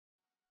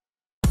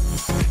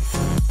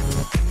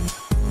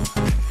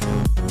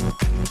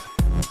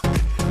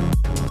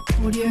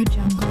Audio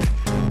Jungle.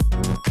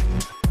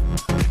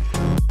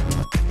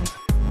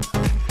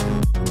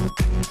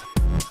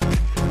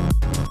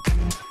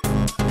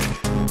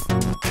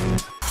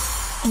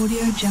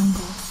 Audio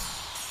Jungle.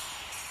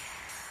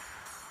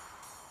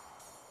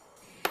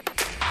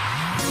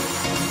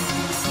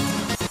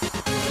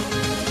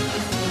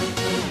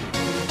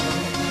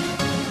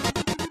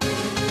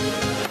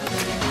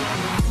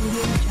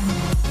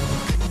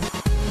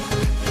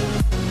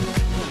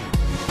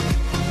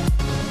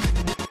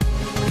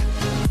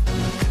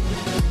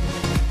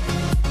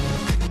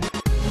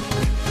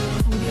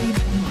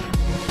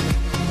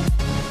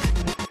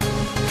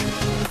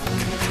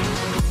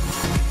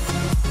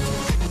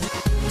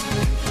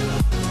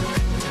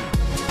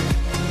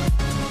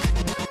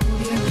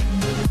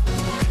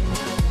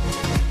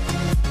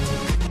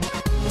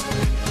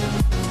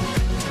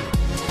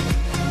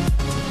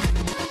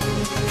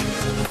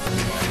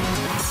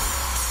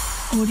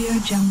 Audio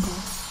Jungle.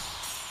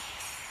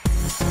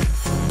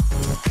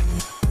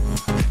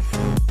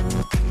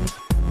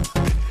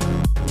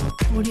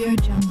 Audio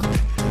Jungle.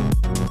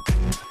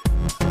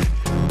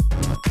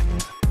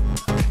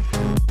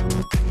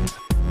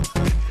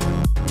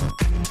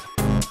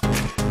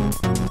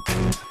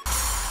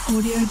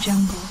 Audio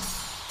Jungle.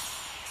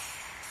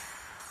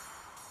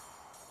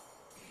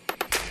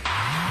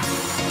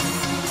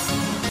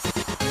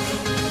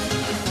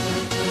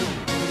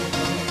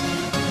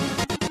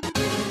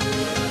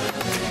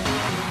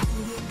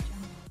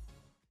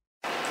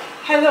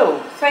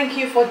 Hello, thank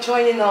you for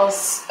joining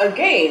us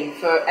again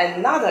for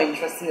another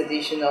interesting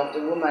edition of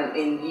The Woman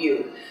in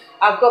You.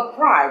 I've got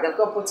pride, I've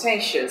got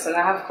potentials, and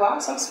I have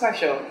got some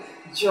special.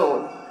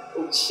 Joy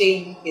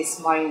Uche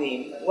is my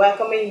name.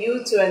 Welcoming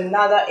you to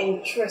another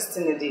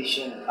interesting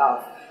edition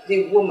of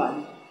The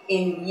Woman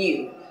in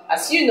You.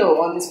 As you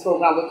know, on this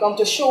program, we come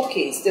to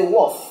showcase the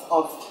worth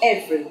of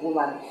every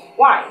woman.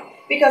 Why?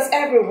 Because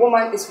every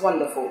woman is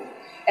wonderful.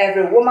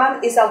 Every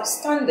woman is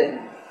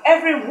outstanding.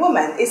 Every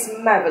woman is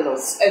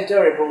marvelous,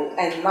 adorable,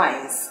 and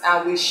nice,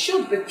 and we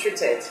should be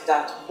treated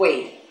that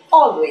way,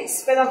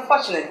 always. But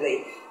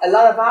unfortunately, a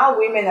lot of our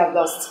women have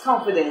lost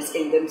confidence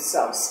in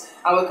themselves.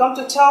 And we come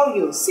to tell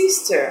you,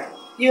 sister,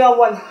 you are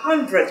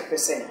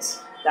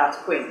 100% that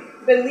queen.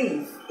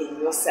 Believe in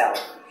yourself.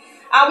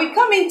 And we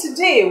come in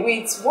today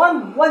with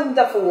one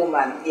wonderful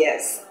woman,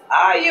 yes.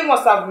 You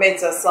must have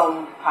met her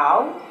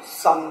somehow,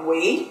 some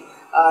way.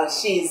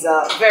 She's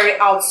very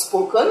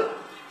outspoken.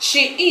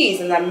 She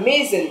is an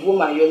amazing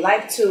woman you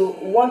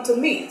want to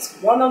meet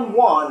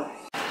one-on-one.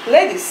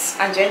 Ladies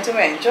and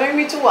gentlemen, join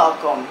me to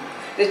welcome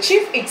the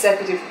Chief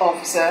Executive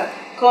Officer,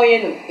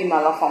 Koyenu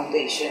Imala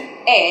Foundation,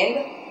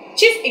 and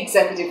Chief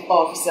Executive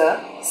Officer,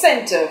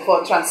 Center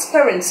for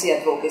Transparency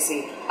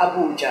Advocacy,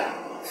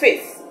 Abuja,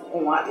 Faith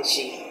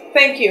Nwadeshi.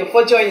 Thank you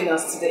for joining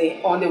us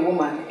today on The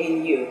Woman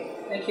in You.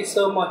 Thank you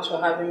so much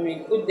for having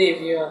me. Good day,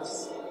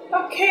 viewers.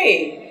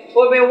 Okay.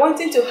 We've been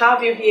wanting to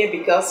have you here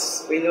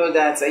because we know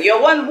that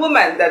you're one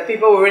woman that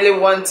people will really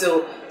want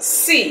to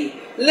see,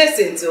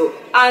 listen to,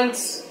 and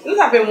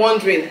I've been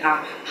wondering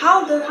how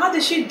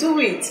does she do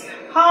it?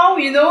 How,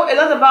 a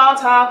lot about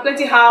her,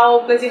 plenty how,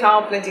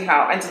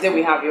 and today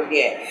we have you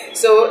here.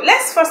 So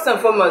let's first and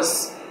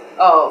foremost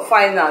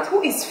find out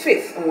who is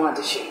Faith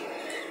Nwadeshi.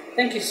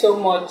 Thank you so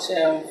much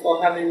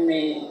for having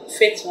me.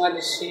 Faith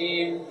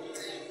Nwadeshi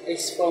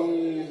is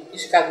from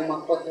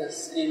Ishkaguma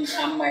quarters in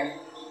Amai,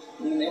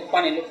 in the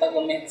Okwane local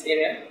government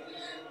area.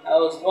 I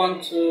was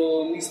born to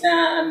Mr.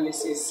 and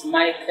Mrs.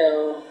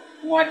 Michael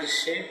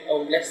Nwadeshi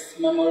of blessed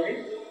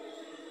memory.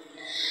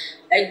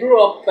 I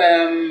grew up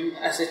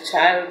as a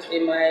child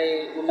with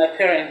my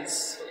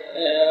parents.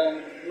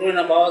 Growing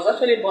up, I was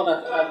actually born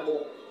at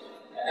Agbo.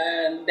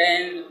 And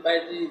then,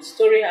 but the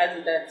story has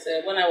it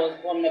that when I was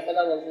born, my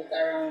father was not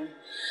around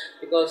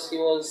because he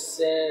was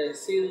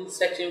still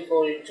searching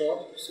for a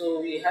job.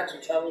 So we had to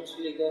travel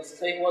to Lagos.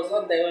 So he was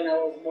not there when I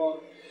was born.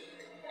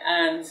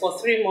 And for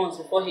 3 months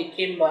before he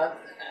came back,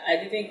 I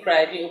didn't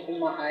cry, I didn't open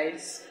my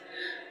eyes.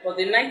 But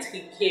the night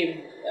he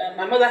came,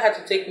 my mother had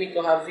to take me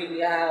to her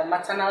village, her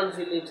maternal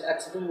village at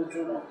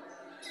Dumudruno.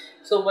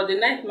 So, but the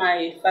night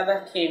my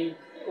father came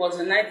was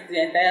the night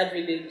the entire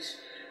village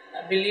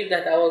believed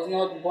that I was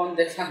not born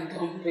deaf and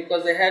dumb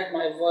because they heard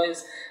my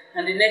voice.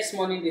 And the next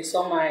morning they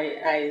saw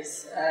my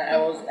eyes. I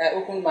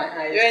opened my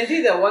eyes. You're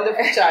indeed a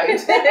wonderful child.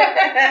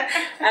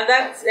 And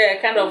that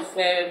kind of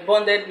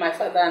bonded my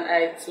father and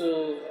I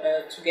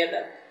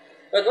together.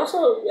 But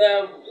also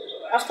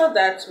after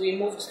that we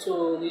moved to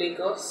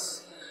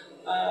Lagos.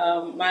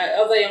 My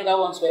other younger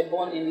ones were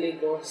born in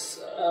Lagos.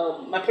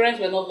 My parents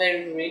were not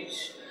very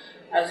rich.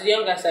 As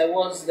young as I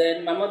was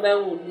then, my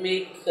mother would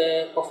make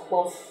puff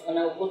puff and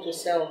I would go to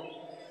sell.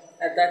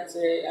 At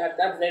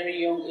that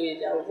very young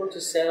age, I would go to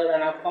sell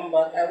and I'll come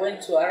back. I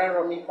went to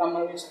Araromi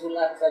Primary School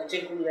at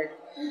Jegule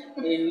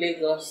in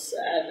Lagos.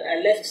 And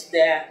I left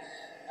there.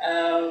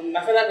 My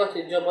father got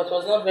a job, but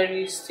was not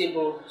very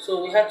stable.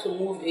 So we had to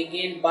move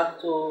again back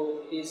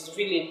to his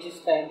village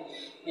this time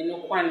in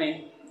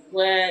Okwane,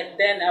 where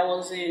then I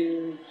was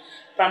in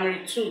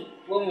primary 2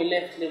 when we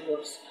left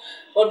Lagos.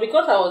 But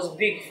because I was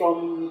big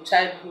from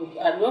childhood,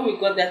 and when we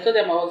got there, I told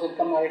them I was in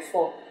primary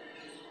 4.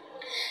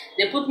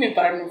 They put me in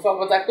primary 4,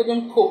 but I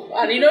couldn't cope.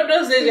 And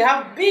those days you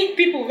have big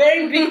people,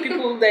 very big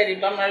people there in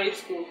primary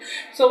school.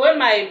 So when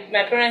my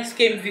parents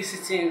came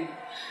visiting,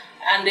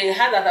 and they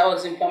heard that I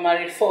was in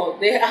primary 4,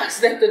 they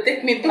asked them to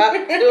take me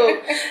back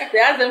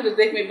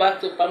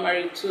to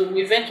primary 2.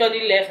 We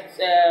eventually left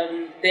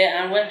there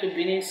and went to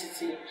Benin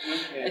City.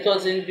 Okay. It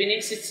was in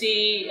Benin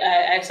City.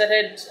 I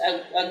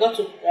got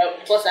to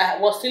because I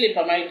was still in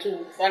primary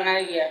 2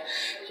 final year.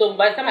 So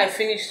by the time I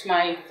finished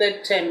my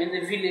 3rd term in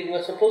the village, we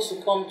were supposed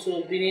to come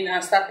to Benin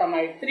and start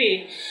primary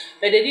 3,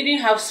 but they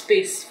didn't have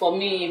space for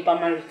me in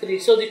primary 3.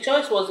 So the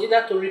choice was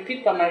either to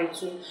repeat primary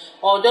 2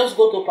 or just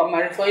go to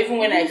primary 4. Even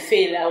when I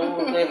failed, I would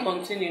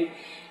continue.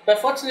 But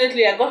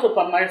fortunately, I got to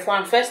primary 4,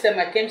 and first time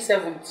I came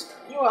 7th.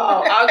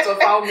 Wow, out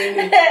of how many?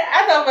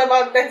 Out of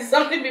about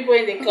 30-something people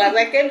in the class,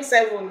 I came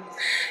 7th.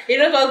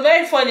 It was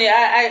very funny.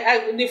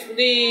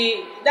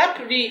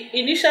 The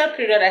initial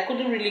period, I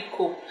couldn't really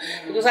cope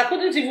because I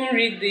couldn't even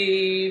read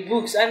the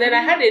books. And then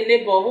I had a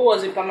neighbor who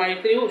was in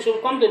primary 3 who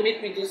should come to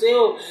meet me to say,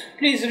 "Oh,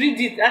 please read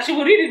it." And she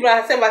would read it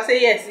by herself. I say,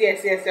 "Yes,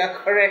 you are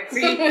correct."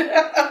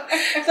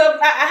 So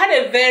I had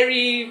a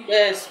very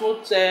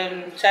smooth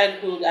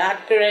childhood. I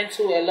had parents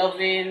who were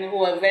loving, who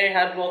were very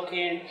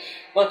hardworking,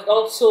 but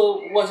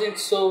also wasn't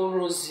so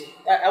rosy.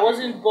 I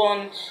wasn't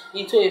born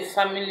into a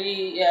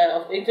family,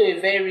 into a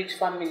very rich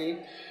family.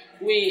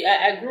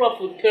 I grew up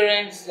with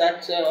parents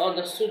that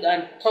understood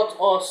and taught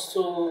us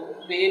to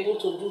be able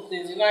to do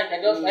things.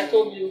 I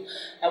told you,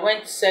 I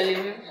went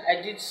selling.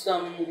 I did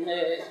some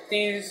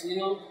things,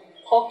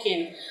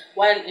 hawking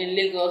while in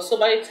Lagos. So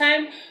by the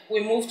time we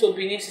moved to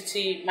Benin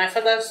City, my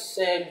father's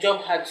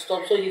job had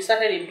stopped, so he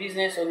started a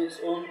business on his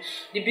own.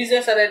 The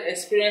business started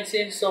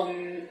experiencing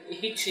some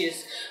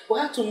hitches. We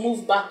had to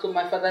move back to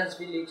my father's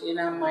village in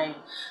Amai.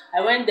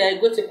 I went there,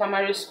 go to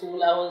primary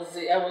school. I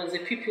was a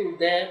pupil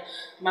there.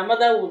 My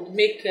mother would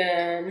make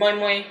moi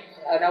moi,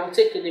 and I would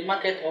take to the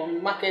market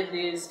on market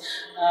days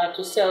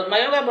to sell. My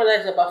younger brother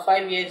is about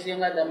 5 years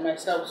younger than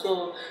myself,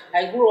 so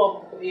I grew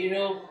up,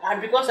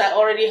 and because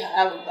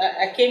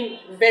I came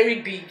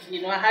very big,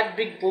 I had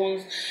big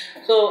bones,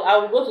 so I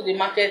would go to the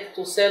market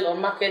to sell on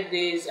market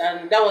days,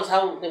 and that was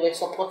how they were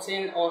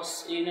supporting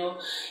us,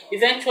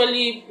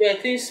 Eventually,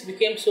 things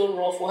became so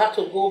rough, we had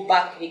to go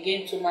back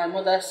again to my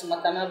mother's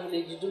maternal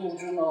village,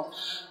 Dumujuno,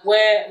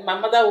 where my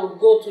mother would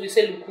go to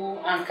Iseluku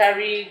and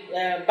carry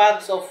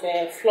bags of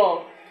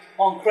flour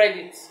on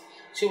credit.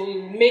 She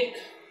will make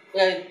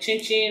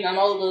chin and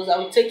all those. I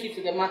will take it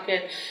to the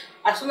market.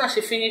 As soon as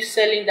she finished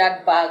selling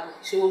that bag,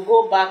 she will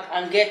go back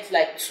and get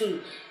like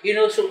 2.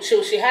 So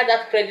she had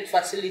that credit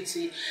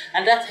facility,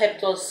 and that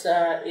helped us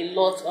a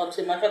lot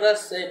until my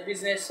father's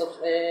business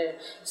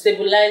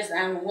stabilized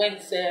and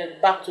went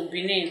back to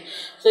Benin.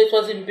 So it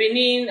was in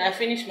Benin. I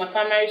finished my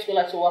primary school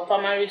at our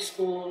primary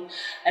school.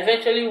 I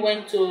eventually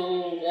went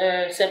to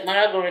St.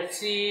 Maria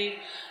Goretti.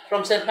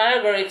 From St.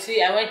 Maria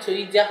Goretti, I went to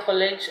Idia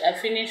College. I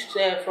finished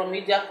from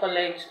Idia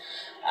College,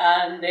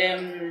 and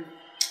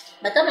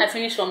by the time I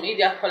finished from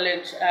Idia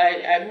College,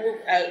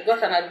 I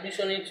got an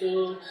admission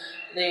into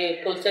the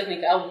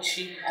Polytechnic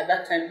Auchi at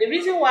that time. The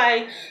reason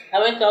why I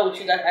went to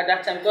Auchi at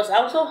that time, because I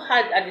also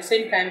had at the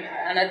same time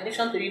an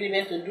admission to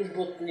Univen to do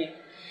botany.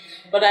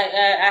 But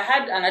I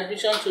had an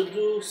admission to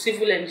do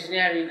civil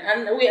engineering,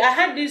 and I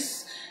had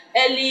this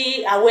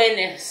early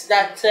awareness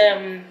that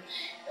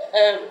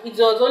it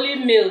was only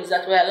males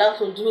that were allowed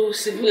to do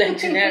civil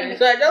engineering.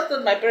 So I just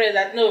told my parents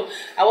that no,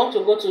 I want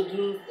to go to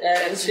do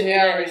civil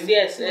engineering.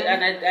 Yes,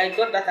 and I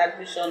got that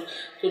admission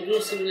to do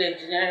civil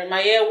engineering.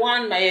 My year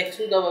 1, my year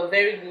 2, they were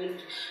very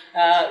good.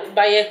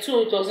 By year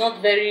 2, it was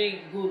not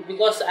very good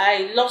because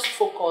I lost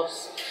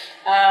focus.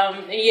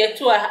 In year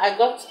 2,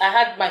 I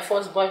had my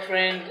first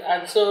boyfriend,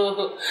 and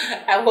so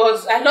I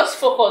lost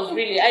focus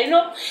really. I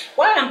know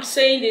why I'm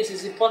saying this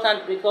is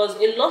important, because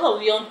a lot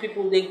of young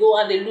people, they go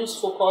and they lose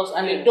focus,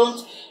 and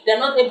they're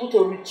not able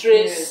to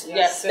retrace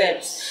their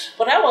steps.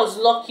 But I was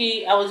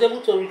lucky. I was able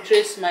to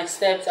retrace my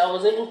steps. I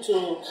was able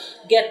to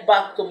get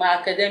back to my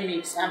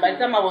academics, and by the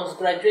time I was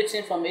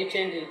graduating from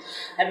HND,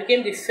 I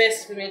became the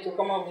first female to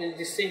come up with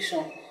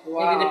distinction in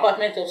the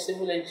Department of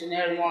Civil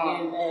Engineering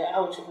in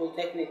Auchi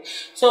Polytechnic.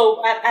 So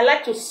I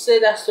like to say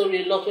that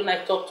story a lot when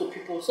I talk to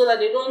people, so that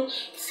they don't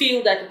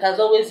feel that it has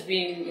always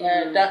been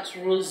that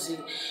rosy.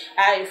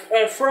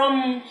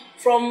 From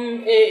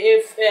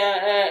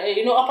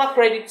upper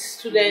credit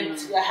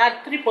student, I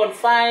had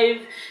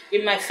 3.5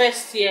 in my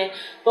first year,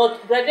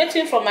 but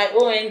graduating from my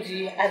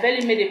ONG, I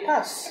barely made a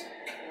pass.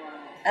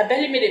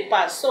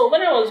 So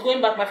when I was going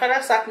back, my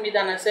father sat me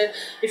down and said,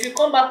 if you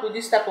come back with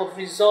this type of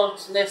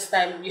results next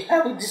time, I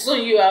will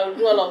disown you, I will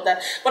do all of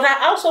that. But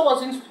I also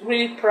wasn't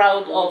really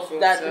proud of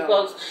that,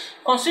 because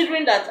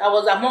considering that I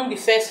was among the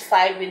first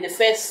 5 in the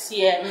first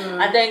year,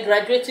 and then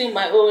graduating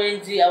my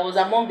OND, I was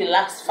among the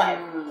last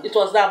 5. It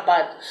was that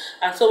bad,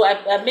 and so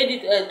I made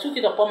it, took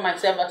it upon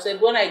myself. I said,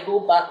 when I go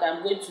back,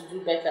 I'm going to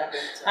do better.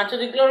 And to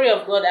the glory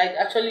of God, I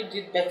actually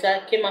did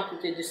better. Came up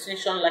with a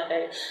distinction, like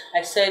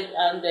I said,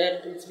 and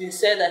it's been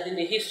said that in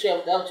the history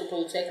of the Auchi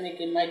Polytechnic,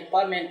 in my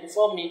department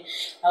before me,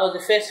 I was the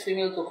first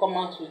female to come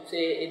out with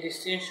a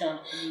distinction.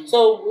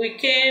 So we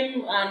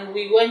came and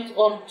we went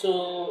on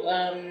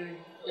to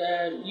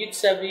youth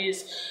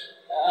service.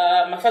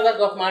 My father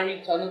got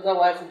married to another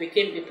wife who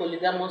became a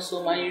polygamous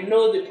woman. You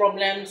know the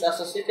problems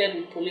associated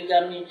with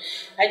polygamy.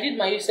 I did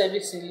my youth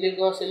service in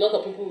Lagos. A lot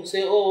of people will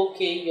say, oh,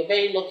 okay, you're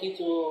very lucky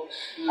to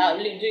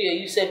do your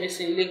youth service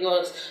in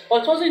Lagos.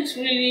 But it wasn't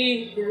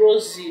really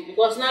rosy,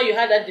 because now you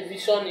had that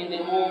division in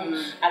the home,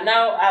 and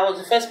now I was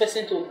the first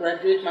person to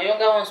graduate. My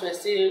younger ones were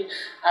still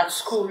at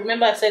school.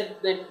 Remember I said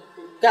the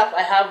gap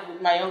I have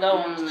with my younger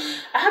ones.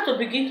 I had to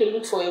begin to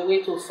look for a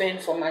way to fend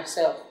for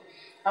myself.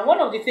 And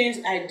one of the things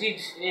I did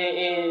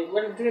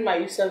during my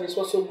youth service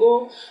was to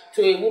go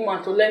to a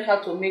woman to learn how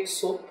to make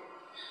soap,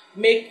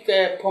 make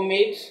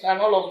pomade,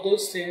 and all of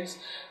those things.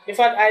 In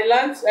fact, I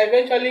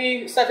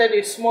eventually started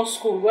a small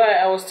school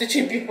where I was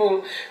teaching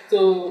people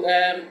to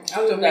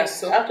how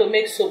to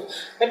make soap.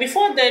 But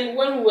before then,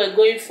 when we were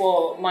going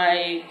for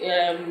my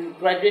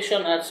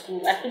graduation at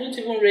school, I couldn't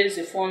even raise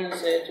the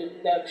funds to do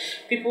that.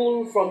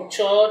 People from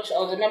church, I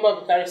was a member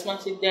of the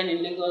Charismatic then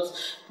in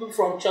Lagos, people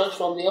from church,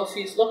 from the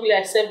office. Luckily,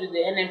 I served with the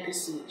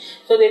NNPC.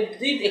 So they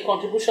did a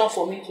contribution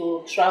for me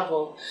to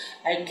travel.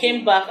 I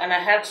came back and I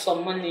had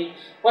some money.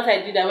 What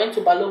I did, I went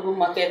to Balogun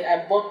Market,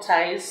 I bought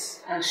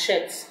ties and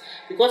shirts.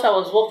 Because I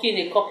was working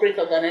in a corporate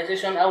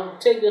organization, I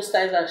would take those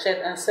ties and shirts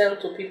and sell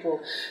to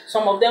people.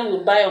 Some of them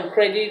would buy on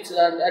credit,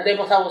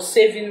 but I was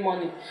saving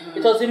money.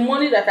 It was the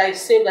money that I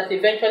saved that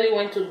eventually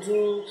went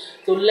to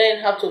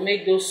learn how to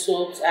make those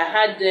soaps. I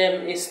had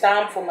a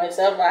stamp for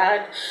myself, I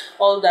had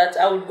all that.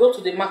 I would go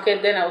to the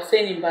market, then I was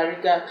staying in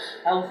Bariga.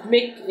 I would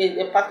make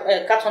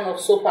a carton of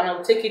soap and I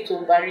would take it to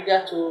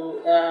Bariga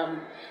to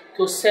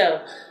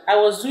sell. I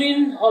was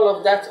doing all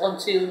of that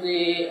until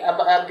the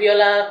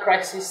Abiola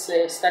crisis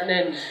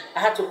started. I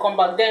had to come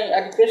back. Then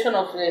at the creation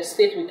of the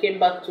state, we came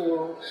back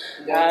to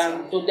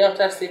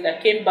Delta State. I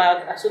came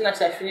back as soon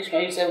as I finished my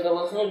youth service. There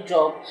was no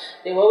job.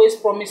 They were always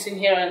promising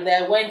here and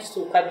there. I went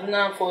to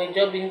Kaduna for a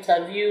job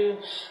interview,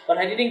 but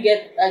I didn't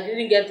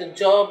get the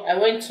job. I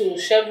went to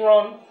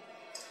Chevron.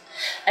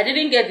 I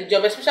didn't get the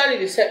job, especially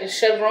the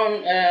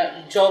Chevron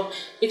job.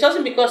 It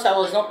wasn't because I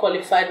was not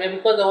qualified, but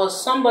because there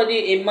was a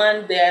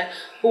man there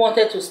who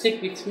wanted to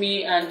sleep with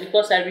me, and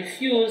because I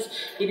refused,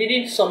 he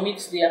didn't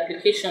submit the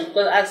application.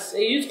 Because as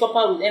a youth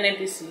corper with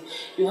NNPC,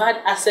 you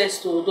had access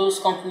to those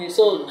companies.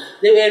 So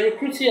they were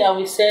recruiting and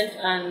we sent,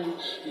 and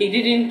he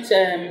didn't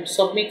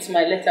submit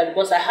my letter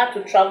because I had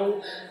to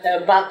travel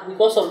back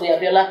because of the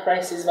Abiola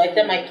crisis. By the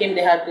time I came,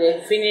 they had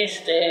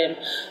finished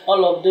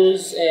all of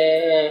those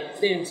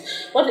things.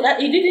 But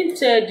it didn't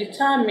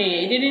deter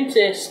me. It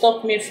didn't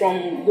stop me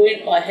from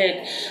going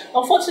ahead.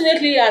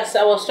 Unfortunately, as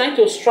I was trying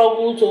to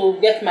struggle to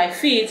get my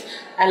feet,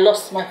 I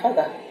lost my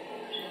father.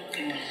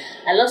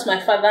 I lost my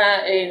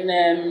father in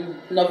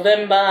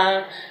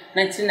November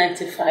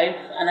 1995,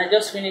 and I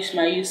just finished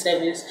my youth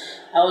service.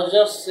 I was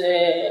just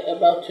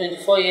about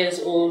 24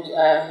 years old,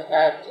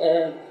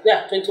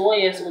 21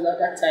 years old at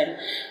that time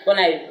when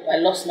I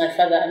lost my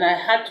father, and I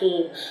had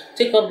to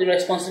take up the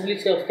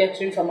responsibility of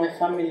caring for my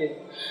family.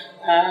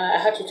 I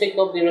had to take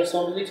up the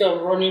responsibility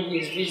of running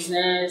his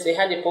business. They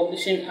had a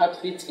publishing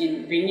outfit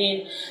in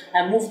Benin.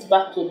 I moved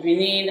back to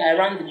Benin. I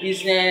ran the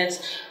business.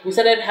 We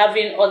started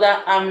having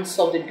other arms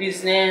of the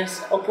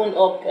business. Opened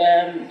up,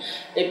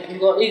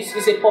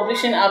 it's a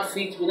publishing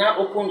outfit. We now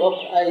opened up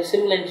a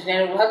civil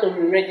engineering. We had to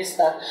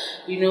re-register,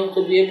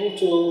 to be able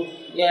to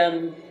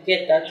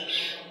get that.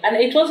 And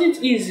it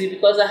wasn't easy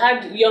because I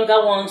had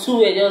younger ones who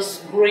were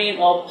just growing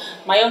up.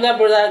 My younger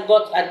brother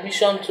got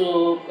admission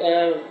to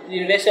the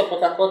University of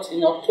Port Harcourt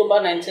in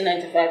October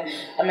 1995,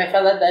 and my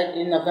father died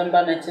in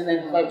November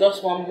 1995,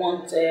 just 1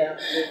 month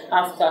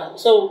after.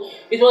 So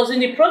it was in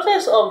the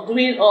process of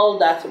doing all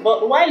that.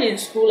 But while in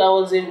school, I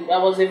was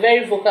a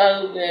very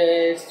vocal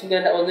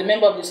student. I was a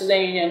member of the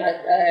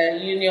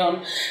student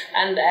union,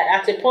 and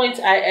at a point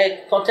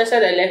I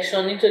contested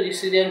election into the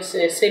student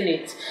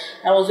senate.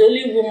 I was the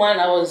only woman.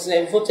 I was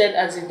voted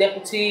as the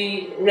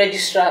deputy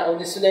registrar of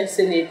the student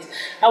senate,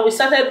 and we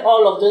started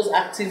all of those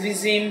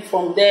activism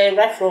from there,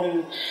 right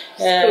from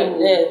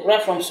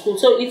school.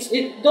 So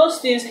those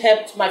things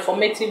helped my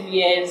formative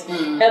years,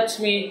 helped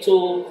me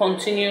to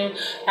continue,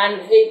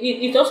 and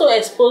it also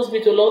exposed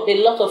me to a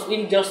lot of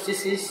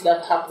injustices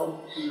that happen.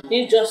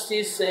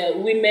 Injustice,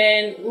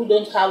 women who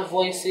don't have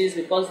voices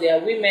because they are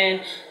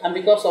women and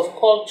because of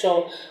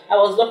culture. I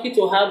was lucky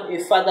to have a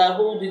father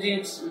who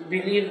didn't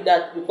believe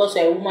that because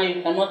because you're a woman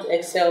you cannot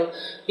excel.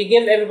 He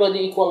gave everybody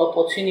equal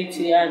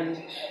opportunity,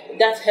 and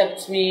that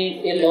helped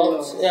me a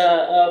lot.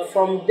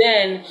 From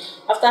then,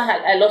 after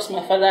I lost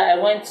my father, I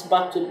went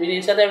back to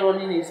Benin, started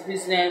running his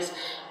business.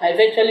 I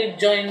eventually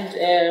joined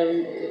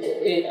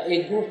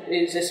a group,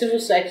 it's a civil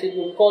society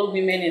group called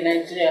Women in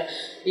Nigeria.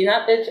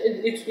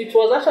 It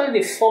was actually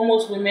the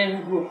foremost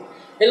women group.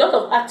 A lot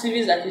of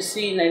activists that you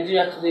see in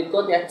Nigeria today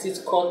got their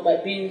teeth cut by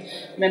being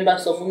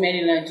members of Women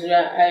in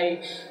Nigeria. I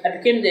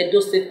became the Edo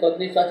State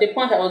coordinator. At a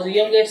point, I was the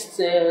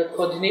youngest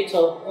coordinator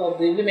of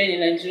the Women in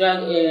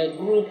Nigeria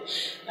group,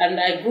 and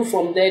I grew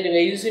from there. They were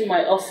using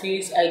my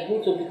office. I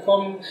grew to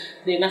become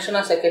the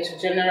National Secretary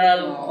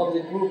General of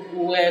the group.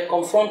 We were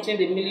confronting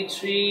the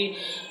military.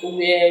 We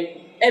were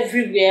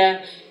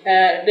everywhere.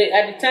 At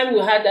the time,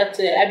 we had that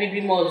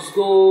IBB must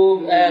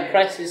go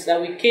crisis that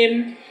we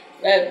came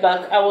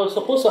back. I was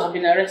supposed to have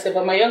been arrested,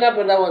 but my younger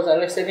brother was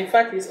arrested. In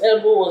fact, his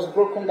elbow was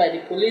broken by the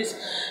police,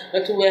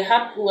 but we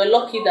were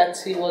lucky that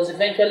he was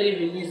eventually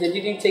released. They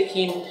didn't take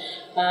him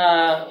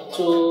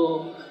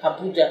to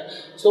Abuja.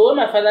 So when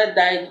my father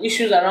died,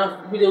 issues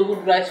around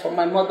widowhood rights for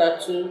my mother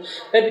too.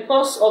 But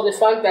because of the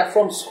fact that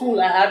from school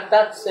I had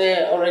that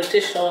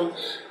orientation,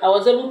 I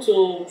was able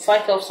to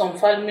fight off some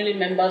family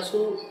members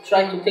who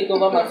tried to take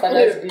over my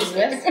father's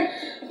business.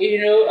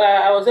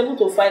 I was able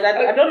to fight that.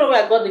 I don't know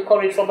where I got the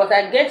courage from, but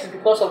I guess it's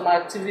because of my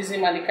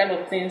activism and the kind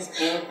of things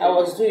I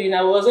was doing.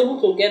 I was able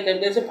to get them.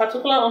 There's a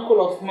particular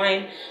uncle of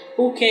mine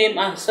who came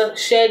and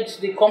shared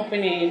the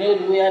company, the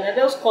way, and I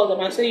just called them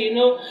and said,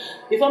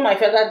 before my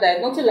father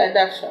died, nothing like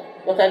that,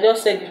 but I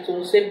just said it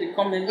to save the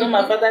company. When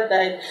my father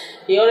died,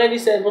 he already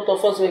said both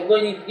of us were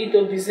going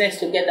into business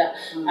together.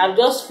 I've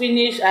just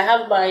finished. I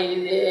have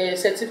my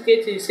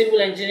certificate in civil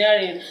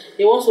engineering.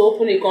 He wants to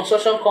open a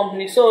construction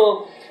company.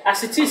 So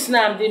as it is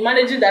now, I'm the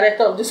managing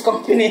director of this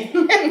company.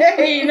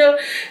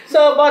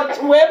 So but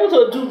we're able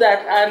to do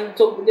that, and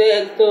to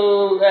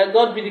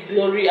God be the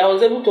glory. I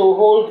was able to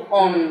hold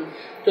on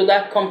to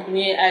that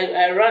company.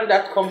 I ran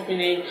that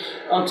company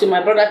until my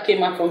brother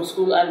came out from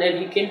school, and then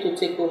he came to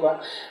take over.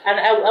 And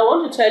I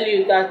want to tell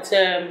you that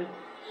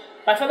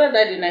my father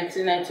died in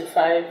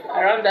 1995.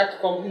 I ran that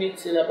company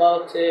till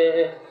about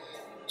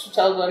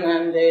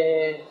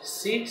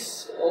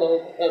 2006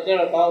 or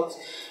thereabouts.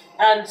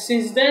 And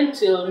since then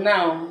till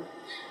now,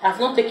 I've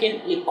not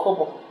taken a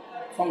kobo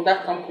from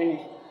that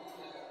company.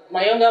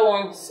 My younger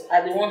ones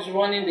are the ones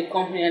running the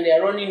company, and they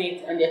are running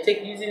it, and they are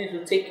using it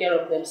to take care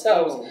of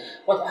themselves.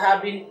 But I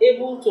have been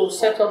able to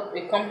set up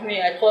a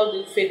company. I called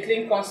it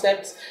Faithlin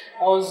Concepts.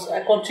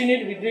 I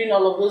continued to be doing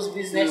all of those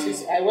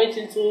businesses. I went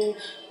into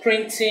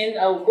printing.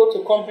 I would go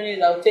to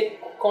companies. I would take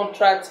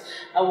contracts.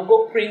 I will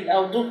go print. I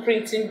will do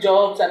printing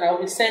jobs, and I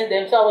will send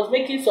them. So I was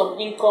making some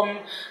income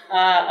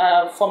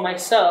for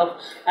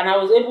myself, and I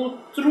was able,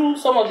 through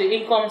some of the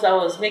incomes I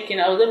was making,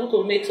 I was able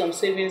to make some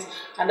savings,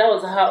 and that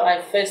was how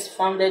I first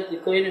founded the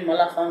Koini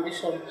Mala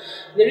Foundation.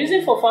 The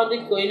reason for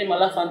founding Koini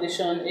Mala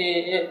Foundation,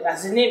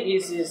 as the name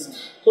is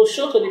to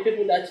show to the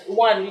people that,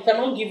 one, you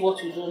cannot give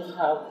what you don't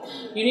have.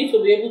 You need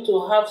to be able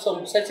to have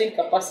some certain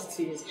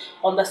capacities,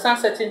 understand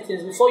certain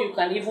things before you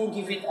can even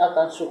give it out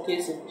and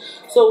showcase it.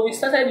 So we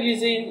started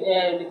using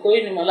the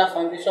Koini Mala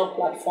Foundation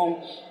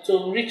platform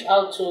to reach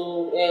out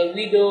to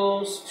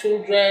widows,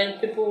 children,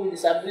 people with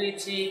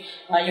disability,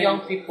 and young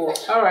people.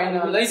 All right,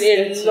 now let's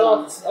get a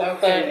lot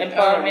of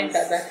empowerment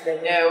at that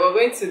level. Yeah, we're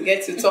going to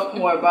get to talk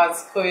more about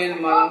Koini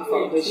Mala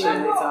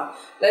Foundation later.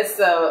 Let's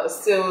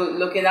still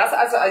looking at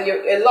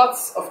a lot.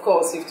 Of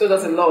course, you've told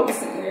us a lot,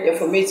 your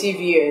formative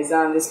years,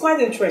 and it's quite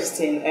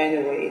interesting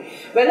anyway.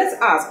 But let's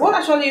ask, what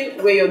actually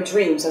were your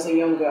dreams as a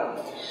young girl?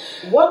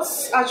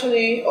 What's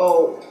actually,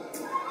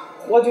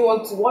 what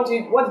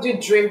did you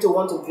dream to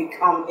want to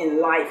become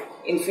in life,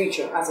 in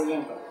future, as a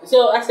young girl?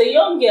 So as a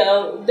young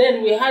girl,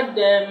 then we had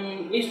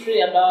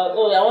history about,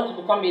 I want to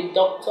become a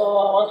doctor,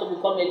 I want to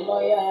become a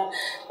lawyer,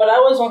 but I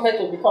always wanted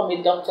to become a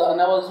doctor,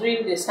 and I was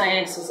reading the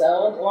sciences. I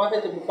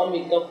wanted to become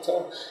a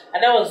doctor, and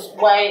that was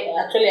why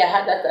actually I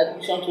had that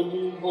admission to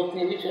do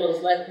botany, which was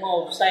like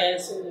more of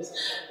sciences.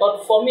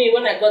 But for me,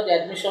 when I got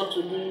the admission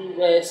to do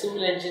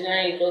civil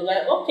engineering, it was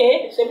like,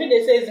 okay, so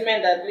they say it's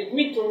meant that with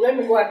me too, let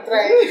me go and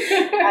try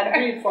and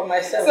do it for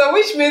myself. So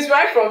which means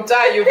right from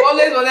time, you've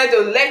always wanted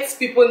to let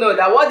people know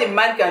that what the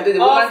man can do, the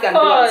woman can do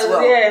as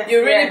well. Yes,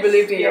 you really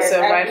believed in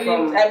yourself, right?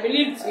 I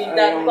believed in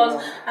that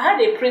because I had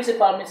a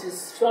principal,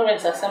 Mrs.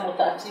 Florence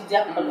Asamota at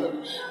Tidia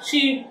College.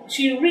 She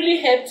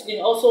really helped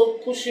in also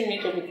pushing me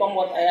to become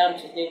what I am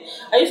today.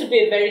 I used to be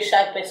a very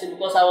shy person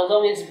because I was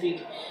always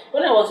big.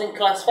 When I was in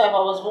class 5, I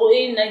was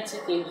weighing 90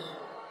 kg.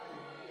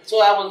 So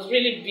I was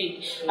really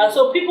big. And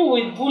so people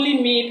will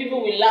bully me,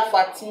 people will laugh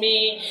at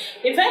me.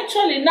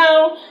 Eventually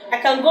now, I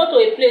can go to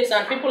a place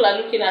and people are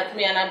looking at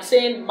me and I'm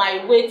saying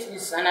my weight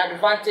is an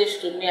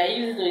advantage to me. I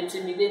use it to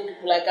intimidate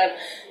people.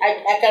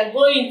 I can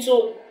go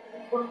into,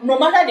 no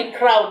matter the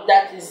crowd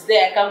that is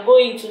there, I can go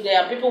into there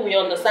and people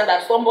will understand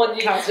that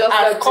somebody has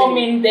come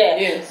in there.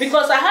 Yes.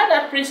 Because I had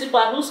that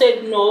principal who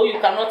said, no, you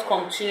cannot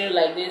continue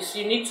like this.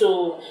 You need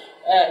to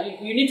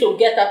you need to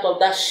get out of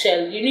that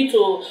shell. You need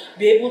to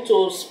be able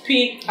to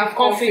speak Have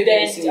confident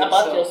confidence in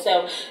about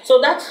yourself. yourself.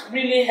 So that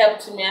really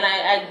helped me, and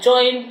I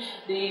joined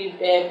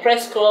the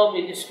press club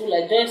in the school.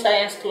 I joined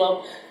science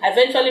club. I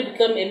eventually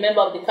became a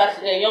member of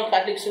the Young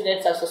Catholic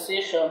Students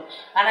Association,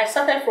 and I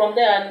started from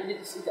there, and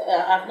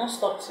I've not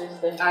stopped since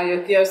then.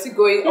 And you're still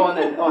going on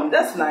and on.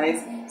 That's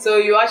nice. So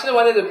you actually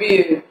wanted to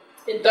be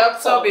a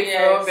doctor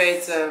before,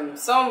 yes. but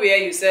somewhere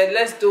you said,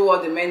 let's do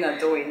what the men are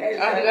doing.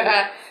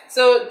 Exactly.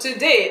 So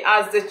today,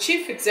 as the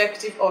Chief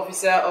Executive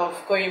Officer of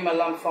Koyi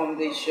Malam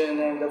Foundation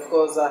and of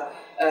course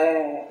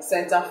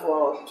Center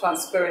for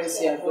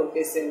Transparency and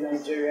Advocacy in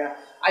Nigeria,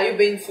 are you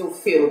being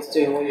fulfilled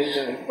doing what you're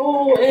doing?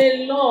 Oh,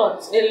 a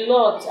lot.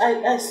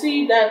 I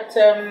see that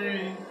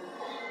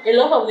a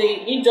lot of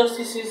the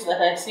injustices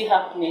that I see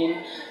happening,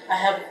 I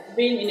have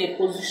been in a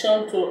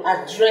position to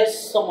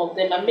address some of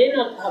them. I may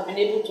not have been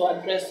able to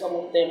address some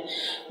of them,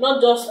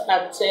 not just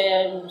at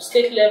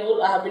state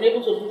level. I have been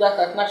able to do that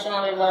at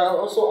national level and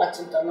also at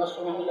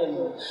international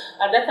level,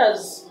 and that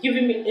has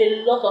given me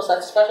a lot of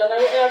satisfaction.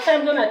 There are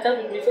times when I tell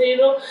people, say,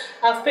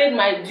 I've paid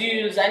my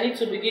dues. I need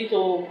to begin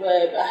to.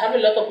 I have a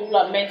lot of people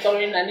I'm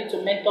mentoring. I need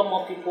to mentor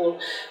more people,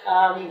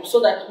 so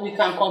that we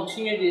can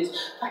continue this.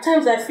 At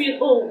times I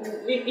feel,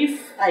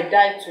 if I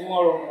die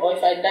tomorrow or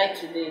if I die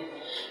today,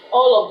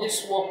 all of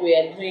this work we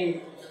are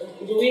doing,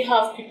 do we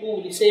have people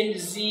with the same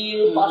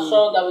zeal,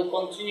 passion that we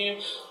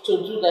continue to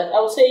do that? I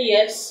would say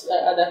yes,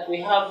 that we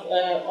have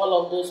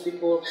all of those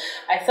people.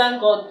 I thank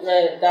God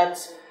that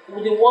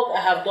with the work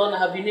I have done, I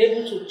have been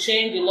able to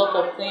change a lot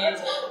of things.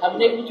 I've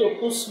been able to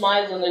put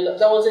smiles on a lot.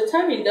 There was a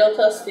time in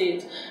Delta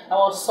State, I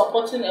was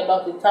supporting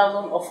about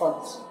 1,000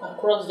 orphans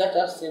across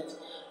Delta State.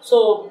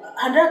 So,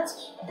 and that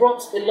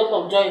brought a lot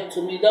of joy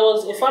to me. There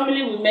was a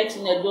family we met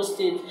in Edo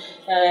State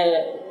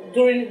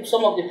during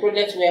some of the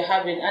projects we were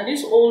having, and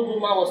this old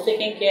woman was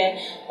taking care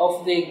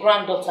of the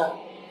granddaughter.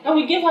 And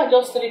we gave her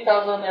just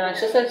 3,000 and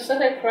she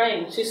started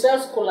crying. She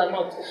sells kola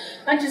nut.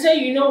 And she said,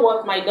 you know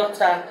what, my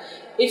daughter,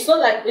 it's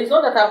not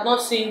that I've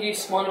not seen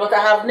this money, but I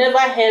have never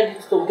held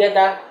it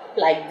together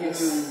like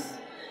this.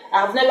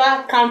 I have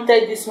never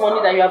counted this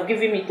money that you have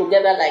given me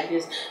together like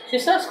this. She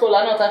sells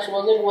kola nut and she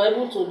was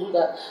able to do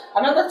that.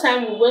 Another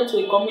time we went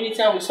to a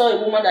community and we saw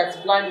a woman that's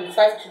blind with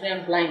 5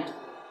 children blind,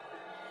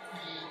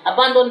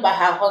 abandoned by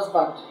her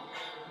husband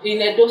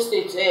in Edo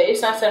State,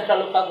 Eastern Central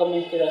Local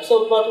Government area.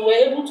 So, but we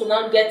were able to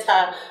now get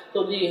her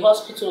to the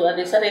hospital and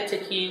they started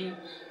taking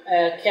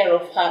care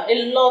of her.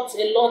 A lot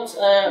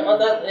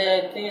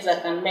other things I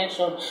can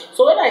mention.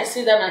 So when I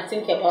sit down and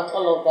think about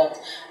all of that,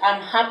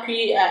 I'm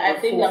happy. I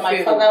think that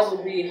my father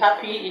will be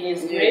happy in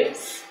his grave.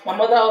 Yes. My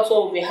mother also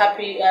will be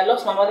happy. I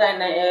lost my mother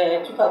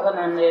in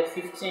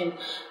 2015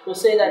 to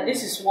say that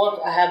this is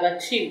what I have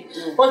achieved.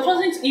 But it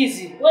wasn't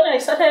easy. When I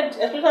started,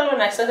 especially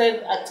when I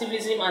started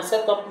activism and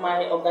set up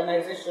my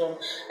organization,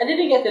 I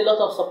didn't get a lot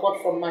of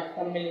support from my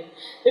family.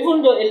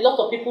 Even though a lot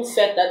of people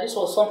felt that this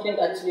was something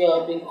that we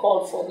are being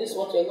called for, this is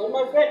what you're going.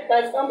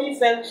 My family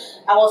felt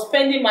I was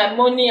spending my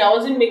money, I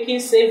wasn't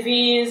making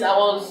savings, I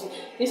was,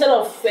 instead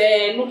of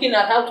looking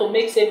at how to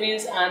make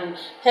savings and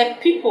help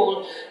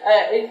people,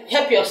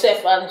 help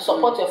yourself and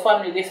support your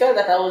family, they felt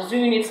that I was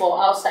doing it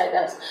for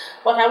outsiders.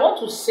 But I want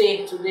to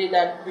say today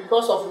that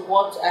because of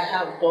what I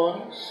have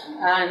done,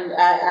 and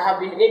I have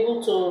been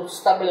able to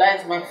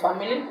stabilize my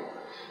family,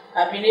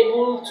 I've been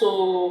able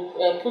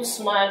to put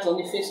smiles on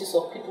the faces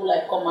of people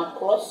I come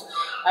across.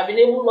 I've been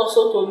able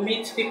also to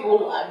meet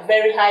people at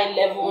very high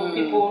level,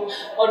 people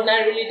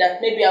ordinarily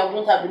that maybe I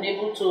wouldn't have been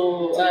able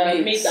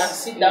to meet and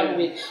sit down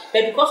with.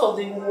 But because of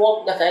the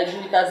work that I do,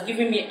 it has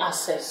given me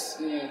access,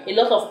 a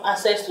lot of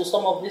access to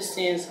some of these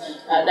things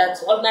that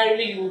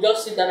ordinarily you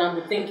just sit down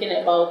and be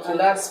thinking about. And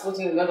that's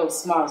putting a lot of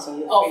smiles on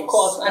your face. Of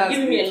course, and that's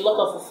giving me a beautiful.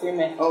 lot of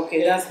fulfillment.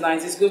 Okay, that's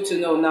nice. It's good to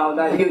know now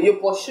that you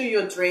pursue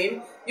your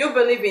dream, you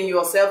believe in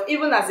yourself.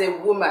 Even as a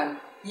woman,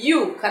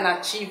 you can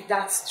achieve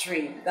that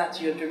dream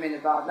that you're dreaming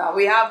about. Now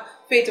we have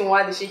Faith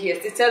Nwadishi here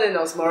still telling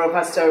us more of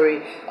her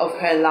story of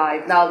her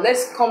life. Now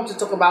let's come to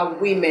talk about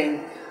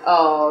women,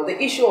 the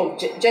issue of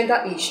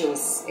gender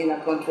issues in our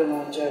country,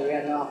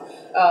 Nigeria. Now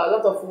a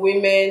lot of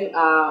women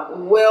are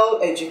well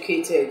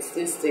educated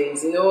these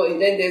days. You know, in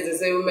then days they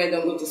say women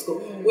don't go to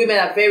school. Women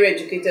are very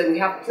educated. We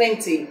have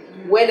plenty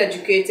well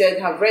educated,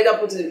 have read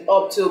up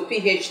to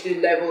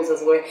PhD levels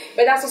as well.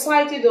 But our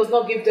society does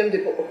not give them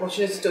the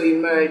opportunity to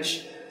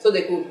emerge so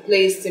they could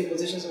place in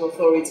positions of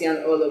authority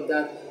and all of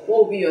that.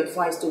 What would be your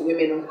advice to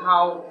women on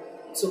how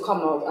to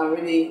come out and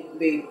really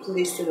be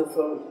placed in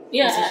authority?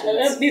 Yeah,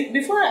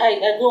 before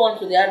I go on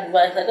to the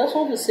advice, I just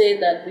want to say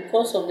that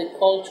because of the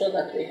culture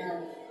that we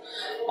have,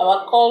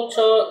 our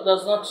culture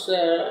does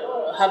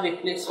not have a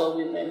place for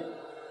women.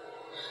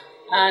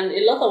 And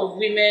a lot of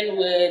women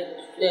were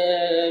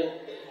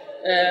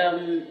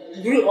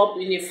grew up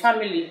in a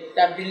family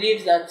that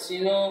believes that,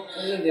 you know,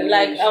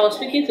 like I was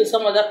speaking to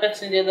some other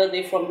person the other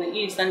day from the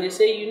East, and they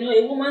say, you know,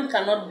 a woman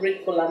cannot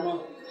break kola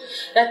nut.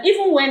 That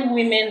even when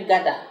women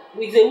gather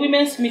with a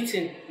women's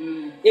meeting,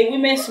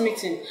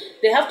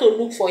 they have to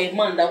look for a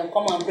man that will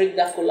come and break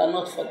that kola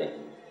nut for them.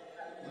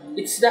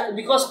 It's that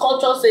because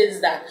culture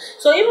says that.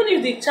 So even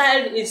if the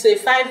child is a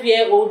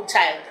 5-year-old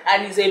child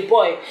and is a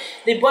boy,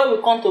 the boy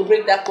will come to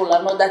break that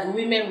kola nut that the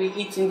women will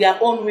eat in their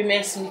own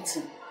women's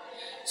meeting.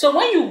 So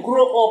when you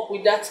grow up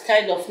with that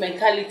kind of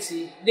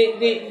mentality,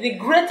 the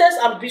greatest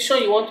ambition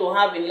you want to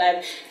have in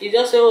life is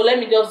just say, oh, let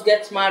me just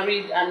get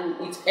married and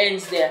it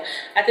ends there.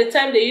 At the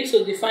time, they used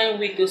to define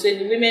week to say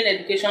the women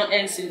education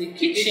ends in the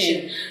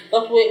kitchen.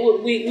 But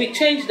we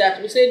changed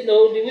that. We said,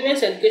 no, the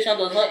women's education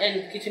does not end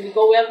in the kitchen,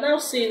 because we have now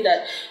seen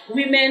that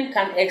women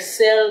can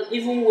excel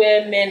even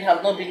where men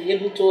have not been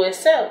able to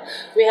excel.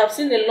 We have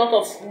seen a lot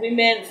of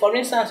women, for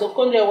instance,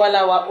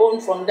 Okonjo-Iweala, our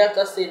own from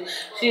Delta State.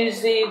 She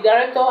is the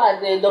director at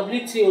the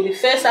WTO, the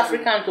first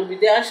African to be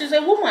there, and she's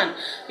a woman,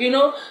 you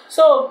know.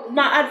 So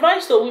my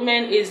advice to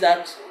women is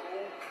that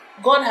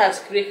God has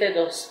created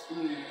us.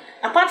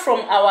 Apart from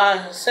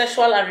our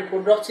sexual and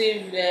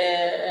reproductive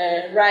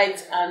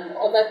rights and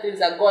other things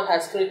that God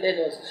has created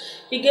us,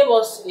 He gave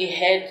us a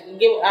head,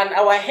 and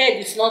our head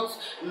is not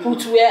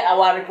put where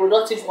our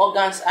reproductive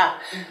organs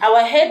are.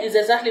 Our head is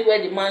exactly where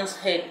the man's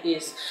head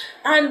is,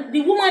 and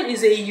the woman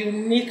is a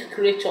unique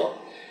creature.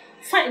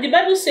 The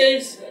Bible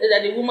says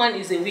that the woman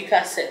is a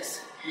weaker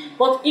sex.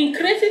 But in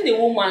creating the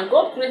woman,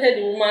 God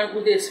created the woman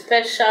with a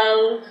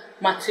special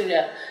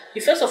material. He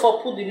first of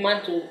all put the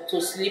man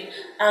to sleep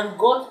and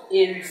got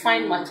a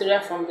refined material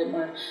from the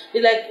man.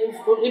 It's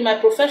like in my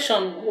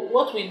profession,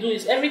 what we do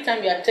is every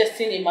time you are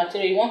testing a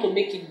material, you want to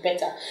make it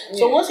better.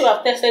 So once you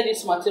have tested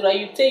this material,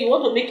 you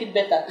want to make it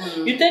better.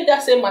 You take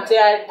that same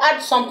material,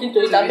 add something to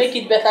it and make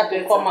it better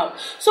to come out.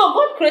 So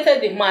God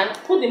created the man,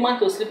 put the man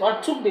to sleep,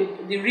 and took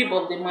the rib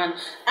of the man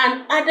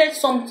and added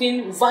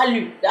something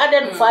value,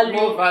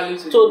 value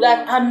to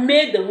that, and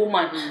made the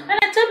woman. And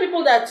I tell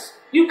people that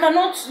you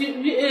cannot,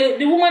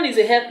 the woman is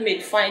a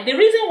helpmate, fine. The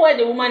reason why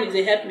the woman is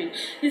a helpmate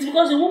is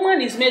because the woman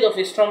is made of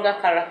a stronger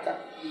character.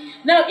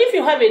 Now, if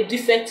you have a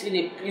defect in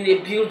a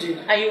building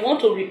and you want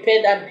to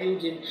repair that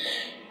building,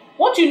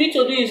 what you need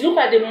to do is look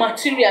at the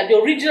material,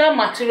 the original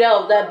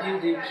material of that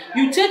building.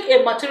 You take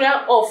a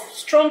material of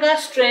stronger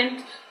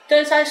strength,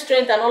 tensile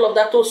strength and all of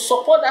that to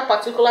support that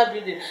particular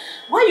building.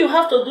 Why you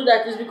have to do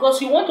that is because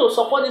you want to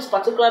support this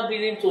particular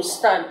building to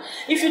stand.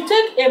 If you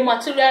take a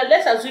material,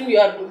 let's assume you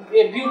are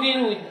a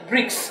building with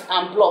bricks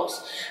and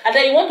blocks, and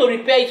then you want to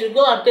repair it, you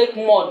go and take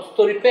mud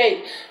to repair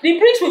it. The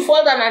bricks will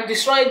fall down and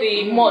destroy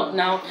the mud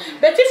now.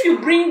 But if you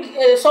bring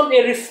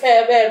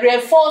a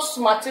reinforced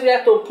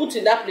material to put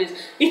in that place,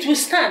 it will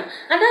stand.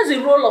 And that's the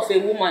role of a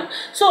woman.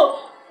 So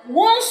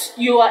once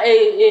you are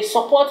a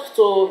support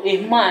to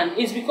a man,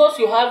 it's because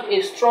you have a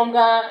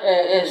stronger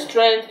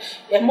strength.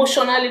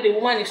 Emotionally, the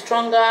woman is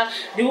stronger.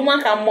 The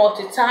woman can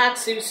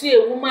multitask. You see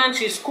a woman,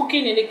 she's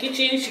cooking in the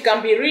kitchen, she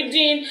can be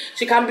reading,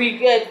 she can be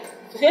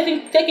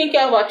taking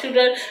care of her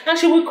children, and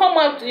she will come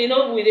out, you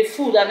know, with the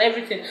food and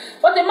everything.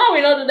 But the man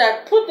will not do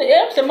that.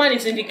 If the man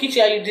is in the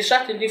kitchen and you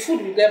distract him, the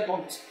food will get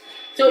burnt.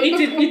 So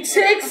it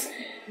takes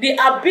the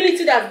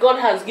ability that God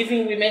has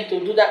given women to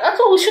do that. And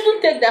so we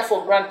shouldn't take that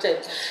for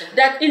granted.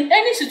 That in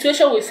any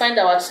situation we find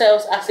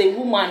ourselves as a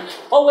woman,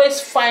 always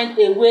find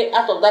a way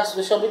out of that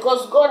situation,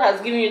 because God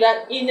has given you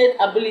that innate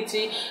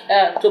ability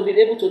to be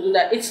able to do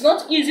that. It's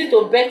not easy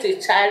to birth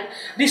a child.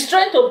 The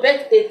strength to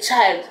birth a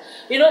child.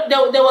 You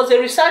know, there was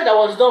a research that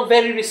was done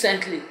very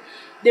recently.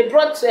 They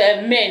brought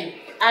men,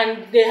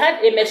 and they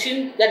had a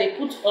machine that they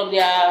put on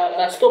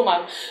their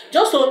stomach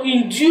just to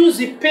induce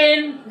the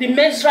pain, the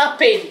menstrual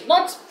pain,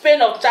 not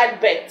pain of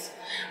childbirth,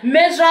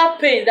 menstrual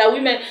pain that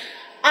women,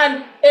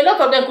 and a lot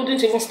of them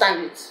couldn't even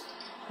stand it.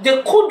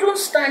 They couldn't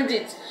stand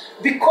it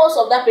because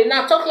of that pain.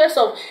 Now, talk less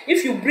of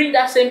if you bring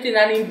that same thing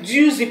and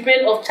induce the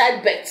pain of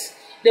childbirth,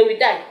 they will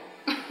die.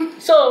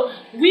 So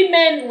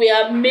women, we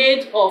are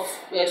made of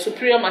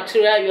superior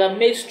material. You are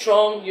made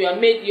strong. You are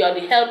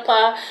the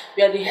helper.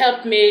 You are the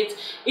helpmate.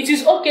 It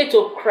is okay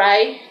to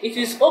cry. It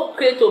is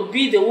okay to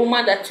be the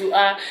woman that you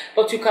are,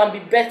 but you can be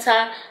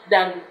better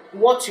than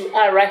what you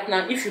are right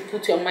now if you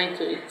put your mind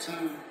to it.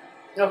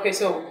 Okay,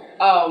 so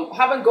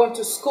haven't gone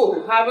to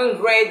school,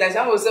 haven't read that.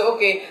 I will say,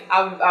 okay,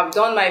 I've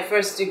done my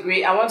first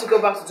degree. I want to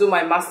go back to do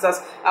my master's.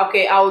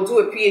 Okay, I will do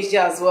a PhD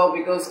as well,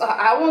 because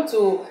I want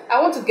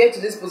to get to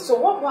this position.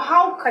 So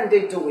how can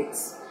they do it?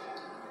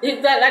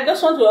 I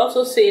just want to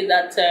also say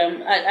that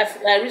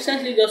I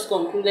recently just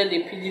concluded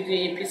a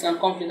PhD in peace and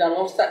conflict,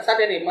 and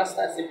started a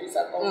master's in peace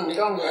and conflict.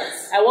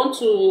 I want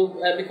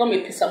to become a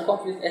peace and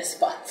conflict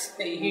expert.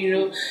 You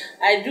know,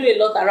 I do a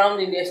lot around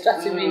in the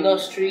extractive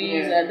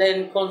industries, and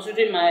then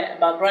considering my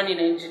background in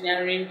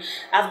engineering,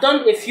 I've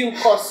done a few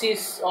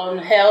courses on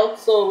health.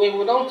 So we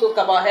don't talk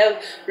about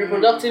health,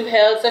 reproductive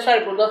health, sexual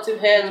reproductive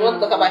health. We want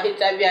to talk about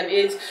HIV and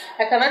AIDS.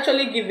 I can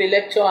actually give a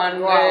lecture and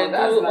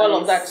do all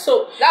of that.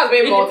 So that's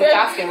very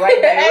multitasking.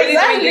 working right now.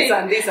 You're only doing this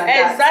and this and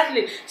that.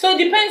 Exactly. So it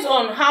depends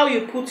on how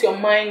you put your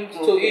mind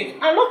to it.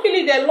 And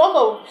luckily, there are a lot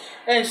of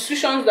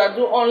institutions that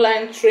do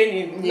online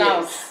training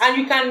now, and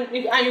you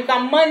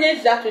can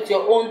manage that with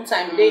your own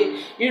time.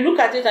 You look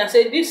at it and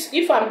say, this,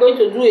 if I'm going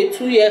to do a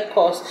 2-year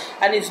course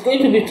and it's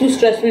going to be too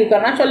stressful, you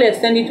can actually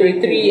extend it to a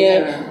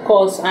 3-year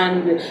course,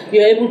 and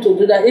you're able to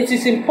do that. It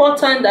is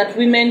important that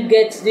women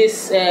get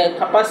this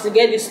capacity,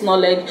 get this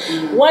knowledge.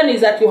 One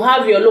is that you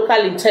have your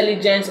local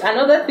intelligence.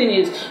 Another thing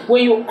is,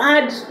 when you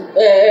add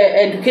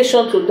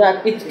education to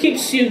that, it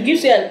gives you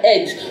an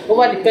edge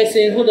over the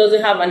person who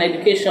doesn't have an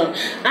education.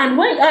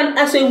 And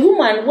as a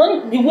woman,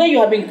 when the way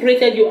you have been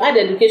created, you add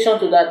education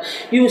to that,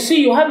 you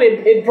see you have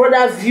a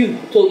broader view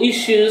to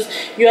issues.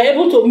 You are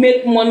able to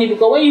make money,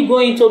 because when you go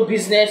into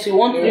business,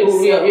 you're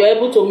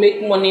able to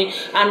make money,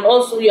 and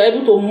also you're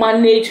able to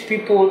manage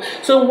people.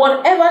 So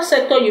whatever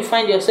sector you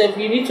find yourself,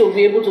 you need to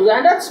be able to do.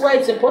 And that's why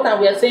it's important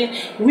we are saying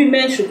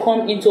women should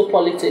come into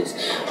politics.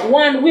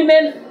 One,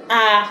 women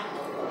are,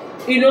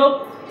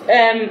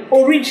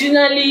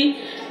 originally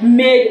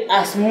made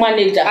as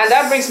managers. And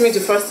that brings me to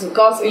first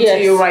cut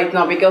into you right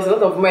now, because a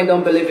lot of men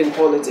don't believe in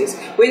politics.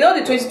 We know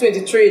the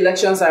 2023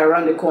 elections are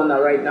around the corner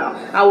right now,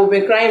 and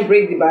we've been crying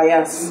break the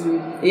bias.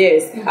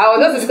 Yes. I was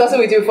just discussing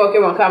with you before I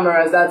came on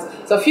cameras that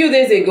a few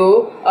days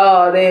ago,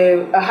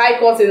 the High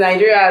Court in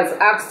Nigeria has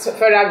asked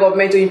federal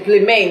government to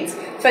implement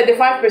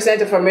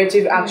 35%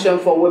 affirmative action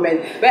for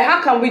women. But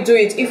how can we do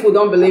it if we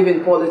don't believe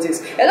in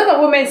politics? A lot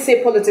of women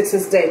say politics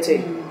is dirty.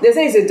 They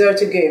say it's a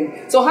dirty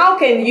game. So how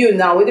can you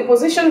now, with the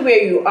position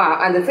where you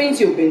are and the things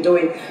you've been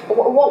doing,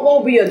 what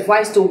will be your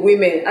advice to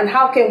women, and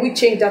how can we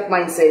change that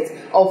mindset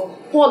of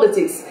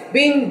politics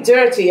being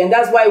dirty, and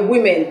that's why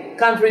women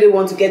can't really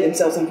want to get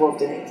themselves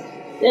involved in it?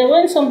 Yeah,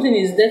 when something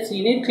is dirty,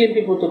 you need clean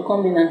people to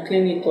come in and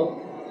clean it up.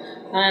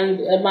 And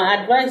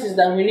my advice is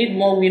that we need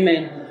more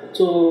women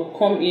to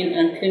come in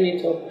and clean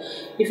it up.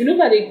 If you look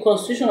at the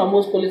constitution of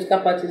most political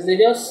parties, they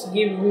just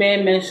give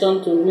mere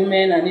mention to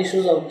women and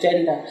issues of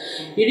gender.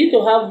 You need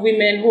to have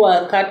women who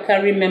are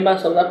card-carrying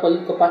members of that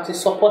political party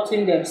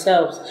supporting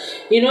themselves.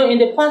 In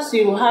the past,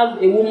 you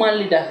have a woman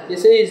leader. They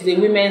say it's the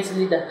women's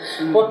leader.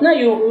 But now,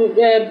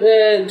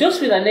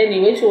 Josephine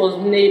Aneni, when she was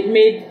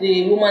made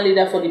the woman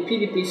leader for the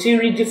PDP, she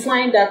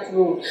redefined that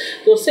role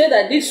to say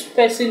that this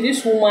person,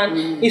 this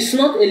woman, is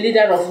not a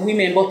leader of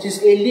women, but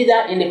is a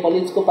leader in the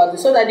political party.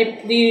 So that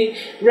the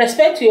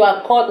respect you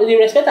are called, the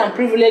respect and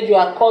privilege you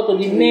are called to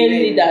the male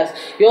leaders,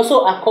 you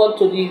also are called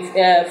to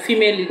the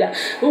female leader.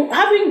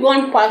 Having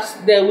gone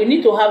past there, we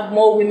need to have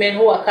more women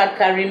who are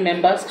card-carrying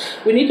members.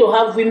 We need to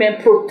have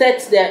women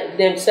protect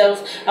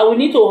themselves, and we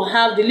need to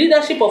have the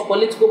leadership of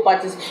political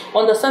parties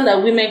understand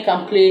that women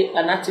can play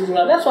an active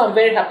role. That's why I'm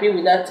very happy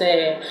with that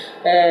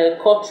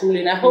court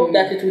ruling. I hope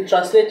that it will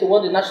translate to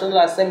what the National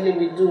Assembly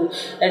will do,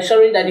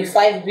 ensuring that the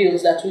 5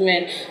 bills that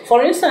women,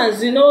 for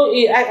instance,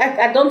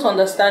 I don't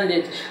understand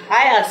it.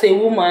 I, as a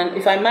woman,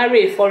 if I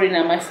marry a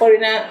foreigner, my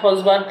foreigner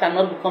husband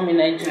cannot become a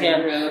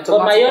Nigerian. But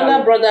my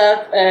younger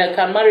brother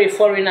can marry a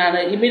foreigner,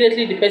 and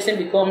immediately the person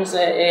becomes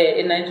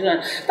a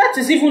Nigerian. That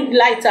is even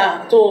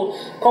lighter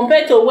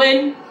compared to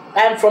when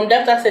I'm from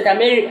Delta State.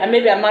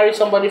 Maybe I marry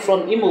somebody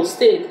from Imo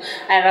State,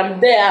 and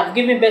I'm there, I've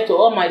given birth to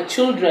all my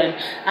children,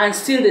 and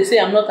still they say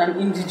I'm not an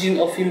indigene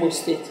of Imo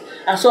State.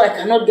 And so I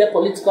cannot get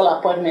political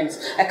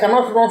appointments. I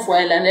cannot run for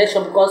an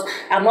election because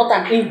I'm not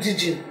an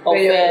indigene of...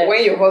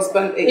 when your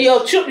husband is... Your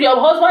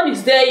husband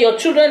is there, your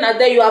children are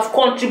there, you have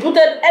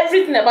contributed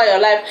everything about your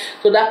life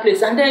to that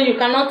place. And then you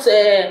cannot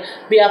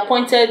be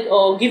appointed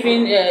or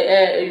given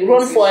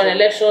run for an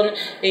election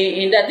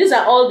in that. These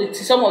are all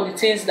some of the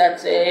things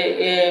that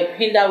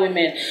hinder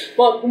women.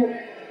 But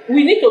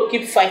we need to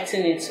keep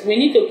fighting it. We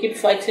need to keep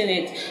fighting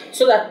it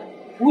so that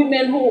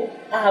women who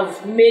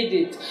have made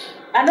it.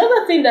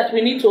 Another thing that we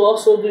need to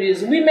also do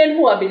is women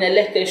who have been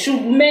elected should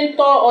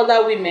mentor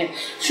other women,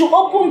 should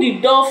open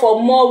the door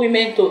for more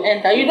women to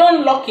enter. You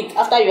don't lock it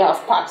after you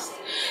have passed.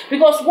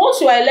 Because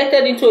once you are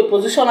elected into a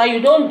position and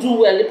you don't do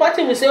well, the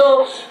party will say,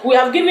 oh, we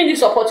have given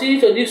this opportunity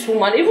to this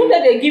woman. Even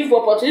though they give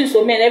opportunities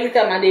to men every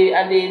time and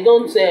they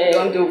don't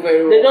do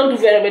very well. They don't do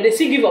very well, they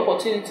still give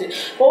opportunity.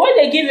 But when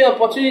they give you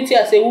opportunity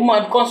as a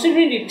woman,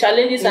 considering the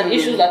challenges and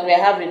issues that we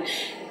are having,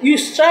 you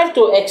strive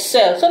to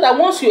excel, so that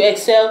once you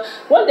excel,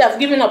 when they have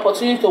given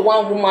opportunity to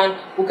one woman,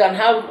 who can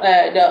have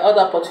the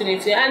other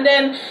opportunity. And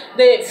then,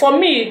 for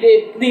me,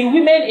 the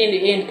women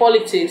in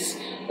politics,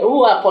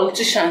 who are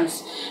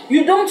politicians,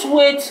 you don't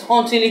wait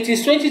until it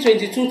is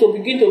 2022 to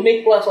begin to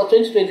make plans for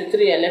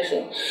 2023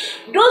 election.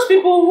 Those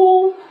people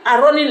who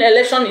are running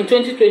election in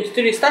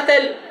 2023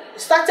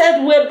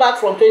 started way back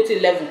from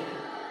 2011.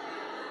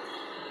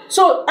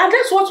 So, and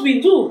that's what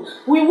we do.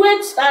 We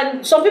wait,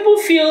 and some people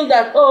feel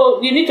that,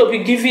 oh, you need to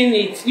be giving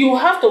it. You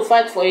have to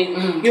fight for it.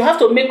 You have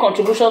to make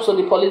contributions to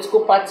the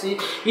political party.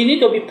 You need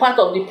to be part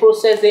of the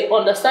process. They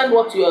understand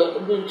what you are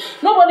doing.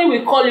 Nobody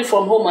will call you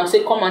from home and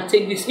say, come and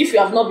take this, if you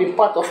have not been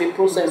part of a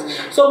process.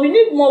 So we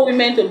need more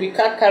women to be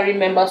card-carrying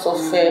members of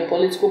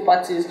political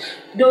parties.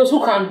 Those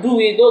who can do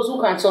it, those who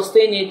can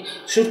sustain it,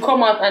 should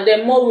come out, and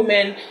then more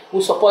women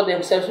will support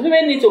themselves.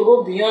 Women need to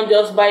go beyond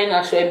just buying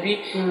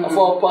ashwebi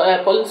for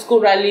political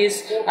rallies.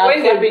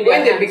 When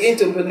they begin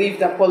to believe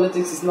that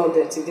politics is not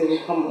dirty, they will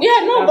come out.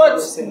 Yeah, no,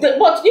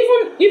 but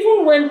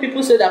even when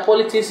people say that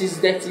politics is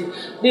dirty,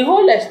 the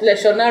whole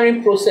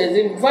electioneering process,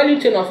 the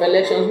value chain of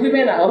elections,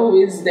 women are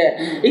always there.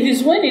 It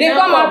is when they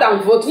come out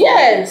and vote.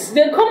 Yes,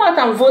 they come out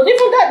and vote.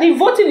 Even that, the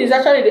voting is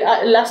actually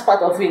the last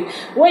part of it.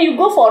 When you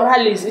go for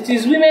rallies, it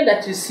is women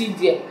that you see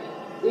there.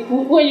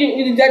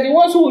 When they're the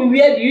ones who will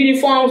wear the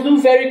uniforms,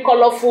 do very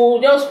colorful,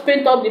 just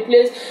paint up the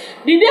place.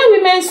 The day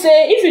women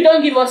say, if you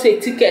don't give us a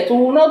ticket, we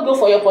will not go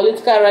for your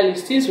political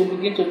rallies, things will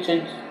begin to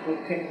change.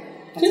 Okay.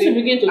 I think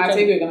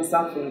we can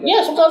start from there.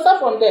 Yes, we can start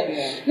from there.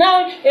 Yeah.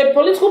 Now, a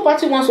political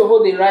party wants to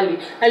hold a rally,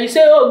 and you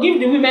say, oh, give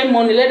the women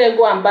money, let them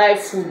go and buy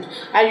food.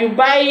 And you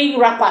buy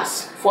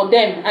wrappers for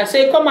them and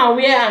say, come and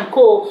wear and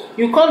co.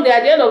 You come there,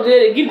 at the end of the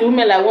day, they give the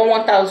women like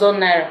 1,000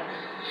 naira.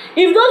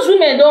 If those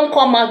women don't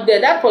come out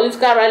there, that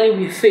political rally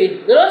will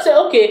fail. They don't say,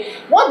 okay,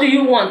 what do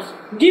you want?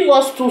 Give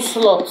us 2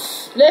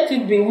 slots. Let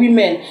it be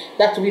women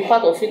that will be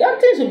part of it.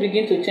 And things will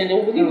begin to change.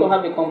 We'll begin to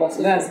have a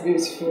conversation. That's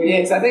beautiful.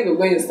 Yes, I think we're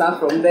going to start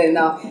from there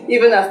now.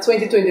 Even as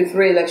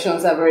 2023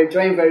 elections are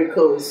drawing very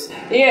close.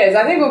 Yes,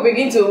 I think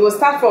we'll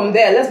start from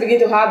there. Let's begin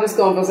to have these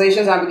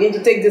conversations and begin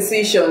to take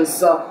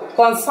decisions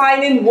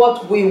concerning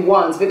what we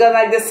want. Because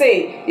like they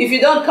say, if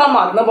you don't come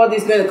out,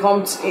 nobody's going to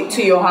come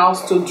to your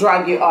house to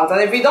drag you out.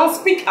 And if you don't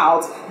speak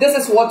out, this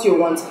is what you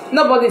want,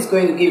 nobody's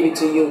going to give it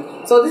to you.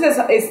 So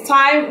it's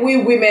time we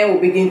women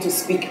will begin to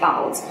speak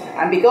out.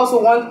 And because we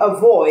want a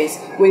voice,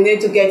 we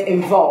need to get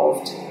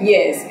involved.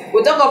 Yes,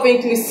 we talk of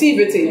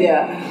inclusivity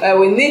there.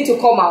 We need to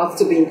come out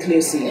to be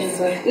inclusive.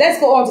 Exactly. Let's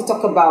go on to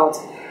talk about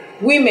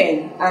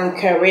women and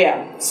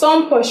career.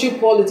 Some pursue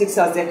politics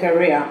as their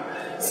career.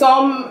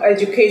 Some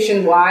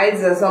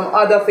education-wise, and some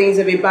other things,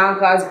 maybe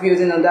bankers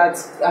building on that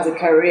as a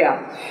career.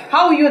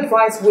 How will you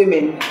advise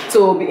women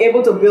to be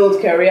able to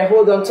build career,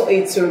 hold on to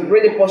it, to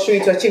really pursue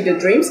it, to achieve their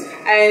dreams,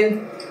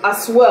 and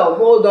as well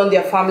hold on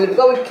their family?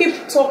 Because we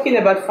keep talking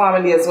about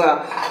family as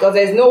well, because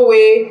there's no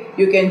way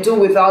you can do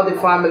without the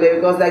family,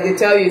 because like they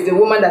tell you, it's the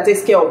woman that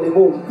takes care of the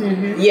home.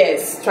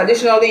 Yes,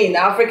 traditionally in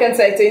African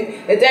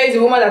setting, they tell you it's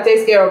the woman that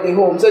takes care of the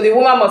home, so the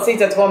woman must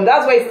sit at home.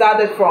 That's where it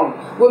started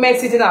from, women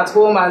sitting at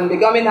home and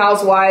becoming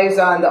housewives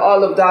and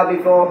all of that.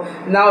 Before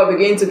now we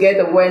begin to get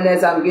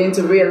awareness and begin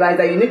to realize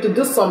that you need to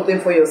do something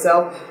for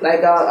yourself.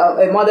 Like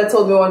a mother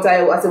told me one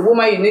time, as a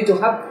woman you need to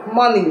have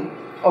money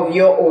of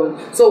your own.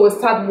 So we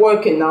start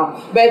working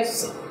now. But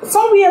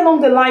somewhere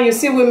along the line you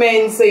see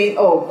women saying,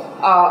 oh,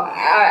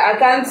 I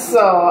can't,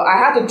 I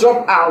had to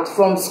drop out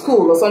from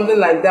school or something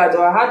like that,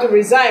 or I had to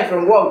resign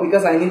from work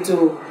because I need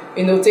to,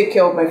 you know, take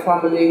care of my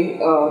family,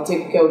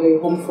 take care of the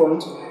home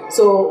front.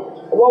 So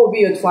what would be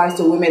your advice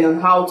to women on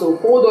how to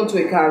hold on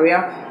to a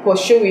career,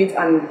 pursue it,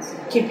 and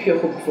keep your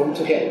hook from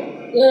together?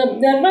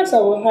 The advice I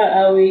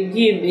will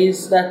give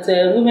is that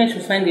women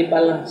should find a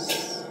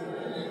balance.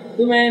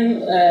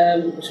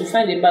 Women should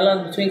find a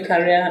balance between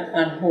career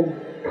and home.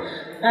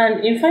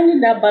 And in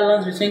finding that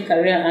balance between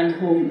career and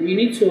home, you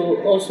need to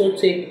also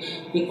take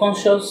a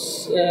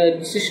conscious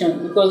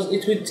decision, because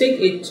it will take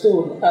a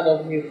toll out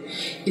of you.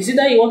 It's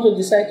either you want to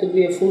decide to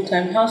be a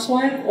full-time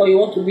housewife, or you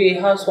want to be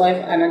a housewife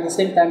and at the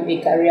same time a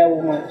career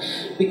woman,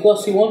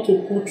 because you want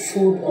to put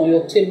food on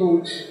your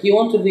table, you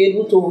want to be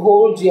able to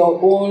hold your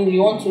own,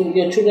 you want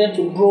your children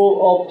to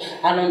grow up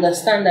and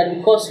understand that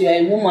because you are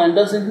a woman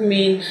doesn't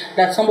mean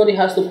that somebody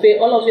has to pay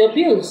all of your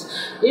bills.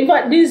 In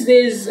fact, these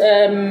days,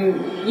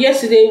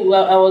 yesterday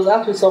I was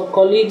out with some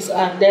colleagues,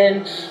 and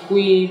then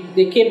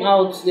they came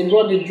out, they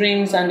brought the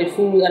drinks and the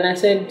food, and I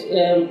said,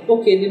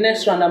 okay, the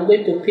next round I'm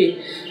going to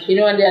pay. You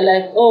know, and they're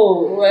like,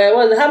 oh,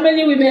 well, how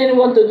many women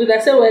want to do that?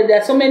 I said, well,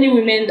 there are so many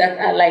women that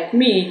are like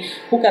me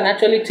who can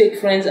actually take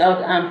friends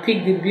out and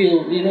pick the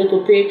bill, you know,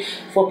 to pay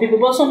for people.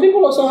 But some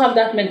people also have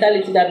that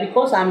mentality that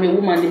because I'm a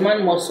woman, the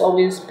man must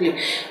always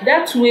pay.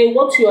 That way,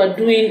 what you are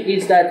doing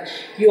is that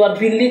you are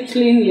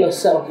belittling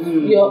yourself.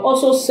 You're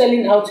also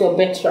selling out your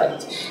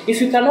birthright.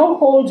 If you cannot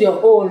hold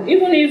your own,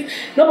 even if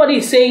nobody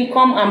is saying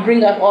come and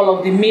bring up all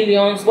of the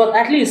millions, but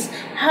at least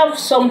have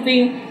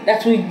something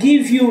that will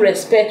give you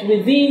respect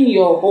within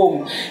your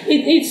home.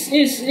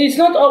 It's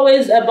not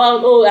always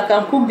about, oh, I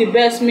can cook the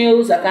best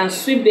meals, I can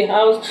sweep the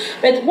house,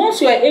 but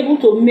once you are able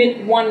to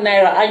make 1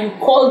 naira and you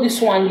call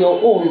this one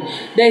your own,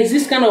 there is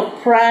this kind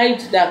of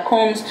pride that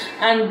comes.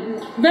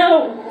 And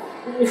now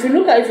if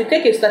you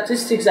take a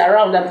statistics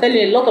around, I'm telling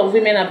you, a lot of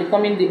women are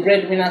becoming the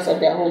breadwinners of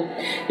their home.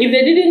 If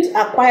they didn't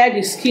acquire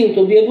the skill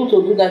to be able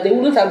to do that, they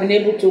wouldn't have been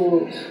able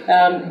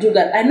to do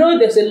that. I know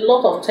there's a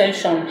lot of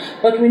tension,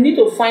 but we need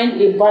to find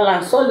a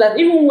balance so that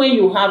even when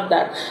you have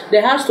that,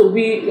 there has to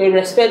be a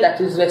respect that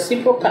is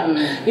reciprocal.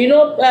 You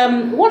know,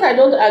 what I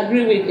don't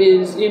agree with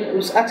is, you know,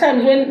 at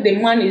times when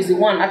the man is the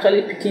one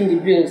actually picking the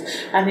bills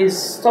and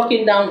he's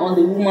talking down on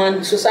the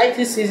woman,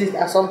 society sees it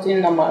as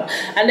something normal.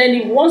 And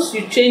then once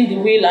you change the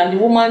wheel and the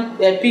woman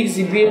picks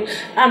the bill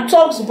and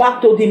talks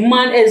back to the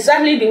man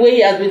exactly the way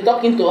he has been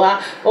talking to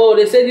her, oh,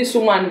 they say this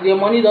woman, your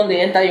money don't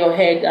they enter your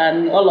head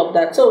and all of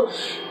that. So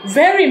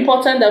very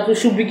important that we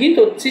should begin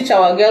to teach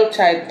our girl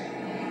child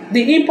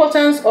the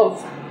importance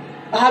of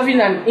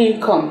having an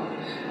income.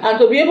 And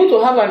to be able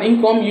to have an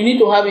income, you need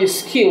to have a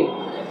skill.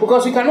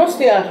 Because you cannot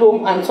stay at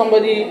home and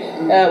somebody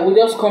will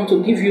just come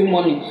to give you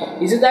money.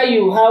 Is it that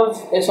you have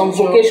some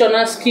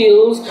vocational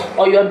skills,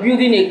 or you are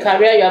building a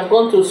career, you have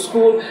gone to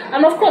school,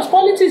 and of course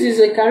politics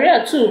is a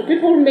career too.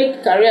 People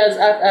make careers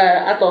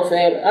out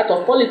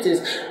of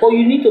politics, but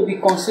you need to be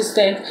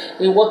consistent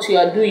in what you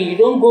are doing. You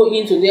don't go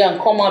in today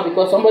and come out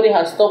because somebody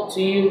has talked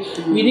to you.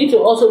 You need to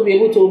also be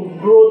able to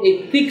grow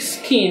a thick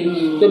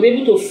skin to be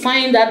able to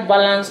find that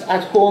balance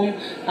at home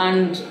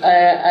and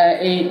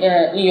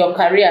in your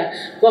career,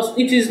 because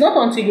it is not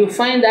until you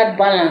find that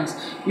balance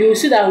you will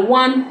see that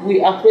one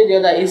will outweigh the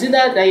other. Is it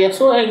that you're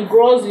so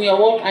engrossed in your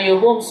work and your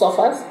home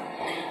suffers,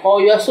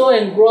 or you are so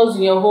engrossed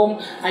in your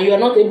home and you are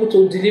not able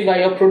to deliver?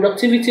 Your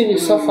productivity will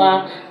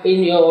suffer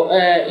in your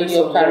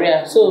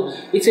career. So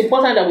it's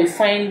important that we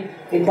find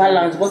a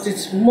balance, but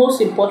it's most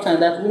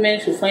important that women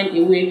should find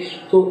a way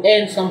to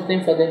earn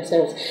something for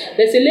themselves.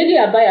 There's a lady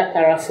I buy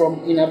akara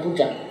from in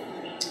Abuja.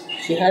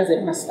 She has a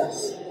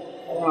master's.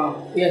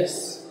 Wow.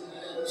 Yes.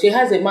 She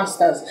has a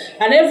master's,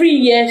 and every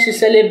year she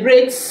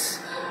celebrates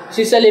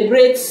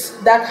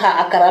that her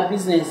akara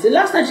business. The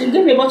last time she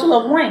gave me a bottle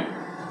of wine.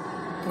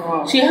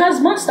 Wow. She has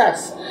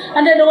masters.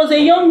 And then there was a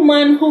young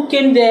man who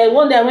came there.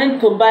 One day I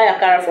went to buy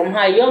akara from her.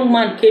 A young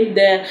man came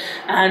there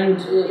and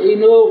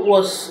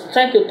was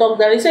trying to talk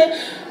there. He said,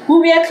 we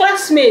were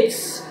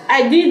classmates.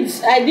 I did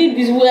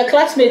this. We were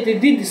classmates. They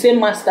did the same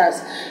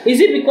masters. Is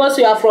it because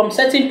you are from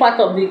certain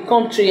part of the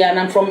country and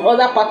I'm from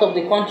other part of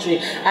the country,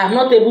 I'm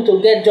not able to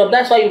get job?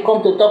 That's why you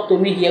come to talk to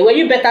me here. Were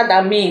you better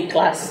than me in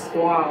class?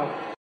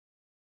 Wow.